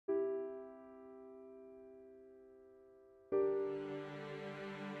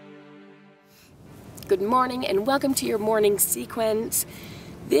Good morning and welcome to your morning sequence.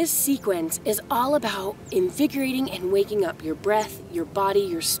 This sequence is all about invigorating and waking up your breath, your body,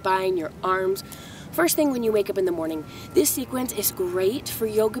 your spine, your arms. First thing when you wake up in the morning, this sequence is great for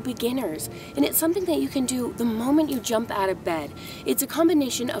yoga beginners, and it's something that you can do the moment you jump out of bed. It's a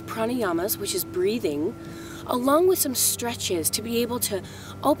combination of pranayamas, which is breathing, along with some stretches to be able to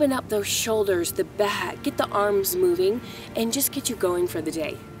open up those shoulders, the back, get the arms moving, and just get you going for the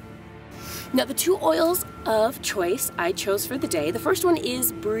day. Now, the two oils of choice I chose for the day, the first one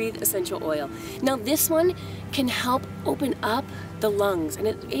is Breathe Essential Oil. Now, this one can help open up the lungs, and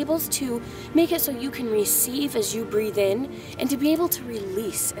it's able to make it so you can receive as you breathe in and to be able to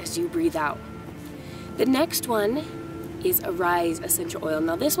release as you breathe out. The next one is Arise Essential Oil.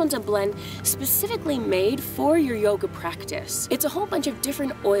 Now, this one's a blend specifically made for your yoga practice. It's a whole bunch of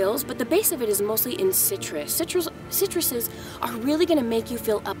different oils, but the base of it is mostly in citrus. Citruses are really going to make you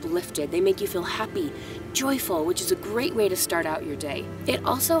feel uplifted. They make you feel happy, joyful, which is a great way to start out your day. It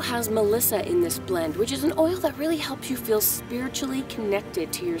also has Melissa in this blend, which is an oil that really helps you feel spiritually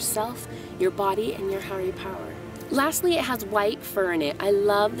connected to yourself, your body, and your higher power. Lastly, it has white fir in it. I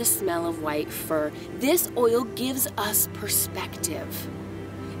love the smell of white fir. This oil gives us perspective,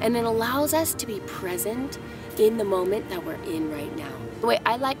 and it allows us to be present in the moment that we're in right now. The way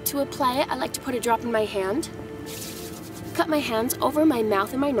I like to apply it, I like to put a drop in my hand, cup my hands over my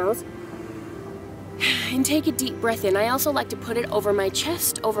mouth and my nose, and take a deep breath in. I also like to put it over my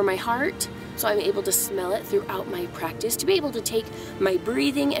chest, over my heart, so I'm able to smell it throughout my practice, to be able to take my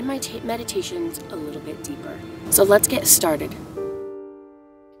breathing and my meditations a little bit deeper. So let's get started.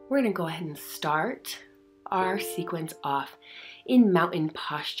 We're gonna go ahead and start our sequence off in mountain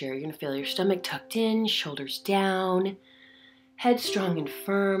posture. You're gonna feel your stomach tucked in, shoulders down, head strong and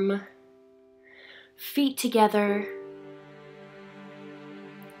firm, feet together.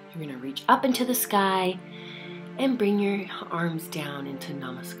 You're gonna reach up into the sky and bring your arms down into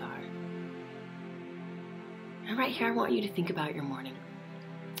Namaskar. And right here, I want you to think about your morning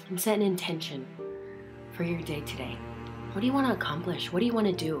and set an intention for your day today. What do you want to accomplish? What do you want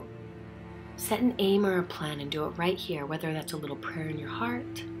to do? Set an aim or a plan and do it right here, whether that's a little prayer in your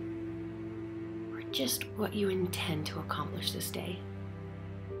heart or just what you intend to accomplish this day.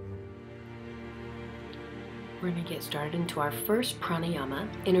 We're going to get started into our first pranayama.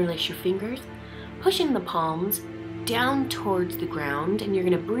 Interlace your fingers, pushing the palms down towards the ground, and you're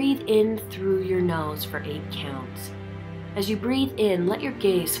going to breathe in through your nose for 8 counts. As you breathe in, let your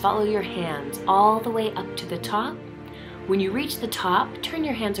gaze follow your hands all the way up to the top. When you reach the top, turn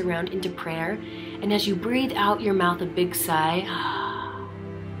your hands around into prayer, and as you breathe out your mouth a big sigh,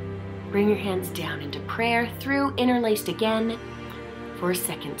 bring your hands down into prayer, through, interlaced again for a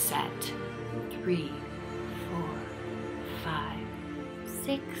second set. 3, 4, 5,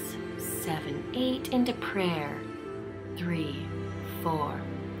 6, 7, 8, into prayer. 3, 4,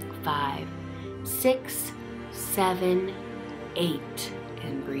 5, 6, 7, 8,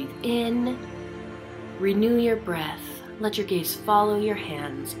 and breathe in. Renew your breath. Let your gaze follow your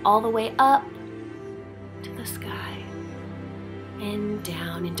hands all the way up to the sky and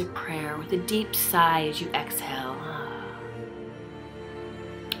down into prayer with a deep sigh as you exhale.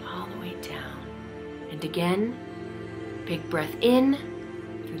 All the way down. And again, big breath in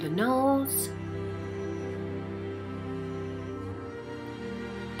through the nose.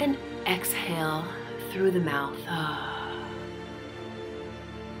 And exhale through the mouth.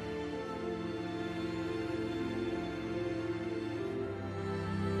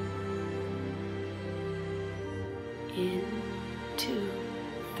 In 2,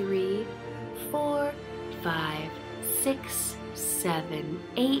 3, 4, 5, 6, 7,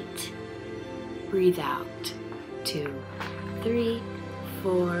 8. Breathe out. 2, 3,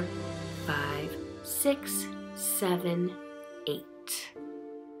 4, 5, 6, 7, 8.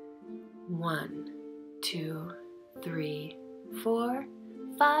 1, 2, 3, 4,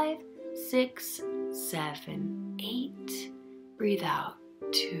 5, 6, 7, 8. Breathe out.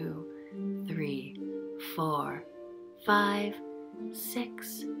 2, 3, 4, 5,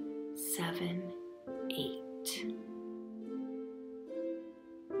 6, 7, 8.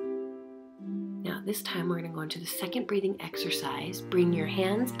 Now this time we're going to go into the second breathing exercise. Bring your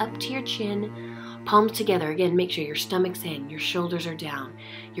hands up to your chin, palms together. Again, make sure your stomach's in, your shoulders are down,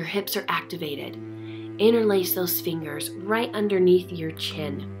 your hips are activated. Interlace those fingers right underneath your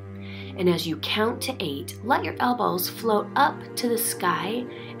chin. And as you count to 8, let your elbows float up to the sky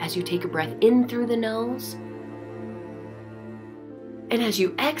as you take a breath in through the nose. And as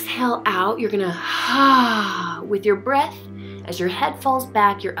you exhale out, you're gonna with your breath. As your head falls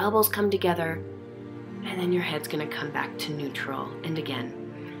back, your elbows come together, and then your head's gonna come back to neutral. And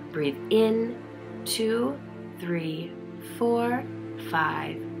again, breathe in 2, 3, 4,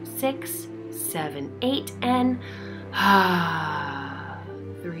 5, 6, 7, 8, and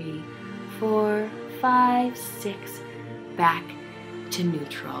 3, 4, 5, 6, back to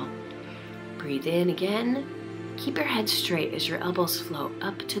neutral. Breathe in again. Keep your head straight as your elbows float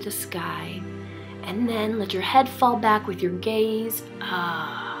up to the sky. And then let your head fall back with your gaze.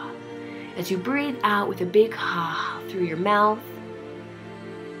 As you breathe out with a big through your mouth.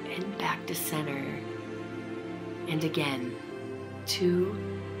 And back to center. And again. 2,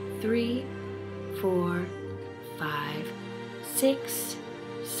 3, 4, 5, 6,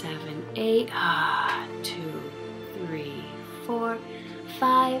 7, 8. 2, 3, 4,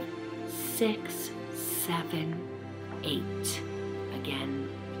 5, 6, 7, 8. Again,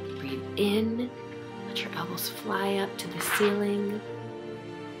 breathe in. Let your elbows fly up to the ceiling.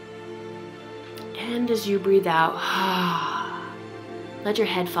 And as you breathe out, let your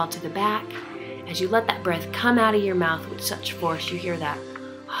head fall to the back. As you let that breath come out of your mouth with such force, you hear that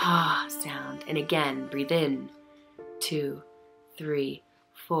sound. And again, breathe in. 2, 3,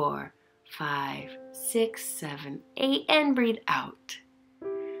 4, 5, 6, 7, 8. And breathe out.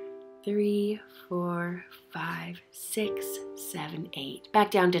 3, 4, 5, 6, 7, 8.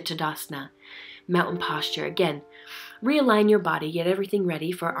 Back down to Tadasana, mountain posture. Again, realign your body, get everything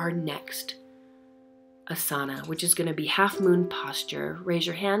ready for our next asana, which is going to be half moon posture. Raise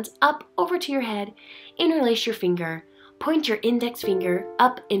your hands up over to your head, interlace your finger, point your index finger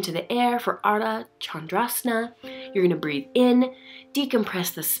up into the air for Ardha Chandrasana. You're going to breathe in,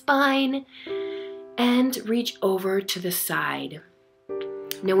 decompress the spine, and reach over to the side.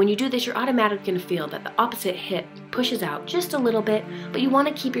 Now when you do this, you're automatically going to feel that the opposite hip pushes out just a little bit, but you want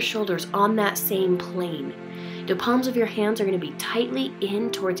to keep your shoulders on that same plane. The palms of your hands are going to be tightly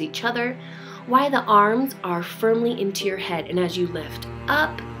in towards each other, while the arms are firmly into your head. And as you lift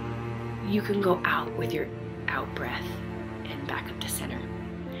up, you can go out with your out breath and back up to center.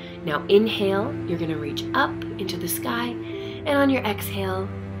 Now inhale, you're going to reach up into the sky, and on your exhale,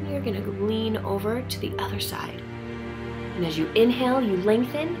 you're going to lean over to the other side. And as you inhale, you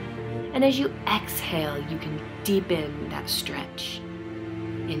lengthen, and as you exhale, you can deepen that stretch.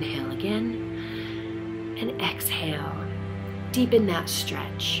 Inhale again, and exhale. Deepen that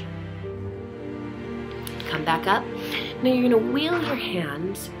stretch. Come back up. Now you're going to wheel your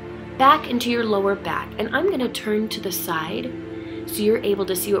hands back into your lower back, and I'm going to turn to the side so you're able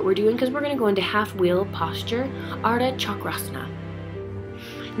to see what we're doing, because we're going to go into half wheel posture, Ardha Chakrasana.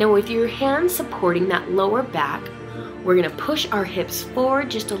 Now with your hands supporting that lower back, we're going to push our hips forward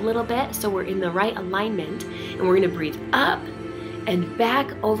just a little bit so we're in the right alignment, and we're going to breathe up and back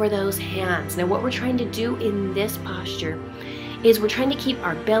over those hands. Now what we're trying to do in this posture is we're trying to keep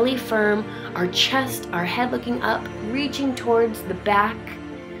our belly firm, our chest, our head looking up, reaching towards the back,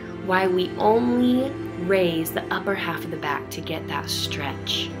 while we only raise the upper half of the back to get that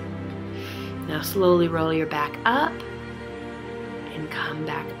stretch. Now slowly roll your back up and come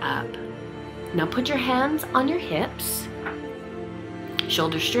back up. Now put your hands on your hips,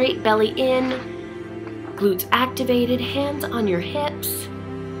 shoulders straight, belly in, glutes activated, hands on your hips,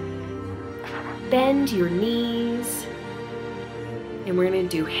 bend your knees, and we're going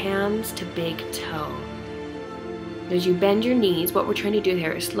to do hands to big toe. As you bend your knees, what we're trying to do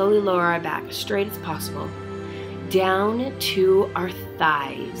here is slowly lower our back as straight as possible, down to our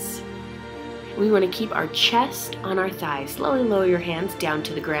thighs. We want to keep our chest on our thighs. Slowly lower your hands down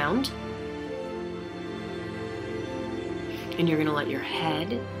to the ground. And you're going to let your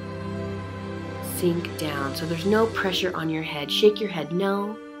head sink down. So there's no pressure on your head. Shake your head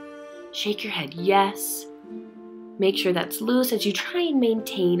no. Shake your head yes. Make sure that's loose as you try and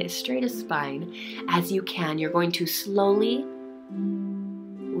maintain as straight a spine as you can. You're going to slowly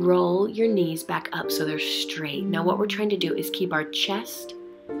roll your knees back up so they're straight. Now what we're trying to do is keep our chest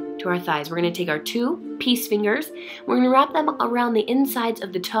to our thighs. We're going to take our 2 peace fingers. We're going to wrap them around the insides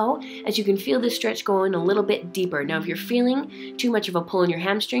of the toe as you can feel the stretch going a little bit deeper. Now if you're feeling too much of a pull in your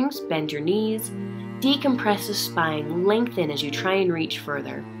hamstrings, bend your knees, decompress the spine, lengthen as you try and reach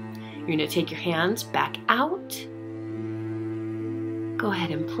further. You're going to take your hands back out. Go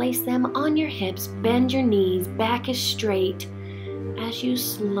ahead and place them on your hips, bend your knees, back is straight as you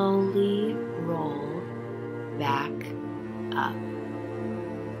slowly roll back up.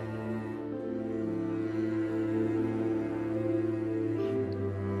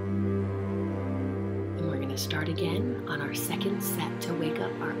 And we're going to start again on our second set to wake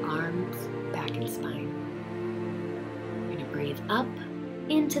up our arms, back, and spine. We're going to breathe up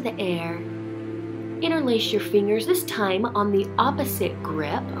into the air, Interlace your fingers, this time on the opposite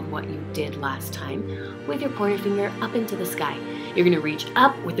grip of what you did last time, with your pointer finger up into the sky. You're gonna reach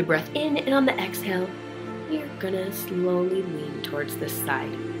up with the breath in, and on the exhale, you're gonna slowly lean towards the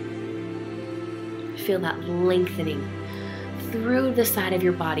side. Feel that lengthening through the side of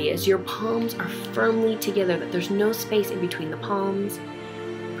your body as your palms are firmly together, that there's no space in between the palms.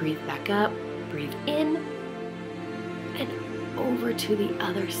 Breathe back up, breathe in, and over to the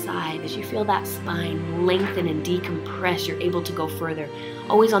other side. As you feel that spine lengthen and decompress, you're able to go further.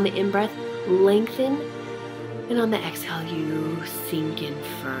 Always on the in-breath, lengthen, and on the exhale, you sink in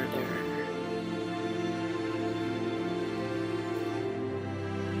further.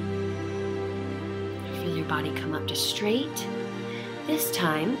 Feel your body come up to straight. This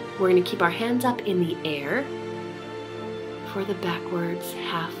time, we're going to keep our hands up in the air for the backwards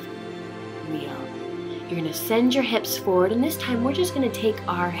half wheel. You're going to send your hips forward, and this time we're just going to take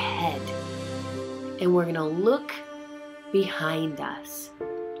our head and we're going to look behind us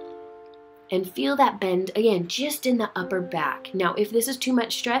and feel that bend, again, just in the upper back. Now, if this is too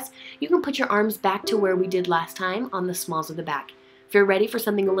much stress, you can put your arms back to where we did last time on the smalls of the back. If you're ready for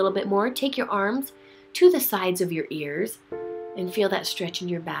something a little bit more, take your arms to the sides of your ears and feel that stretch in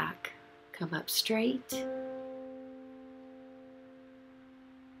your back. Come up straight.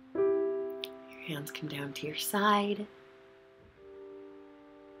 Hands come down to your side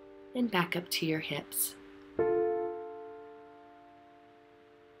and back up to your hips.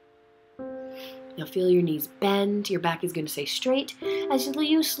 Now feel your knees bend, your back is going to stay straight as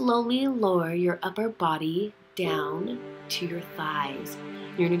you slowly lower your upper body down to your thighs.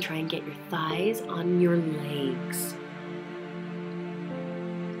 You're going to try and get your thighs on your legs.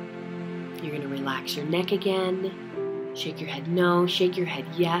 You're going to relax your neck again. Shake your head no, shake your head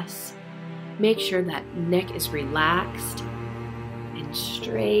yes. Make sure that neck is relaxed and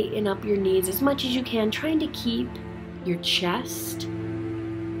straighten up your knees as much as you can, trying to keep your chest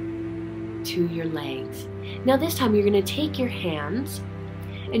to your legs. Now this time you're going to take your hands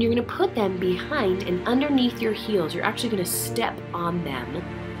and you're going to put them behind and underneath your heels. You're actually going to step on them.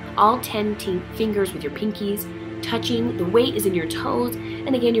 All 10 fingers with your pinkies touching. The weight is in your toes.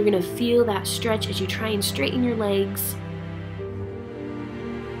 And again, you're going to feel that stretch as you try and straighten your legs.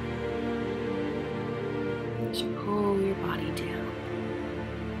 As you pull your body down.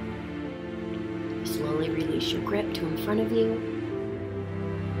 Slowly release your grip to in front of you.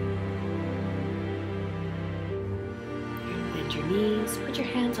 Bend your knees, put your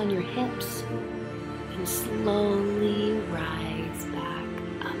hands on your hips, and slowly rise back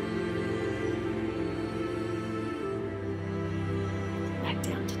up. Back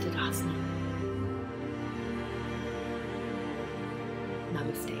down to Tadasana.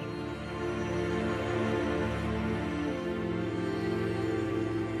 Namaste.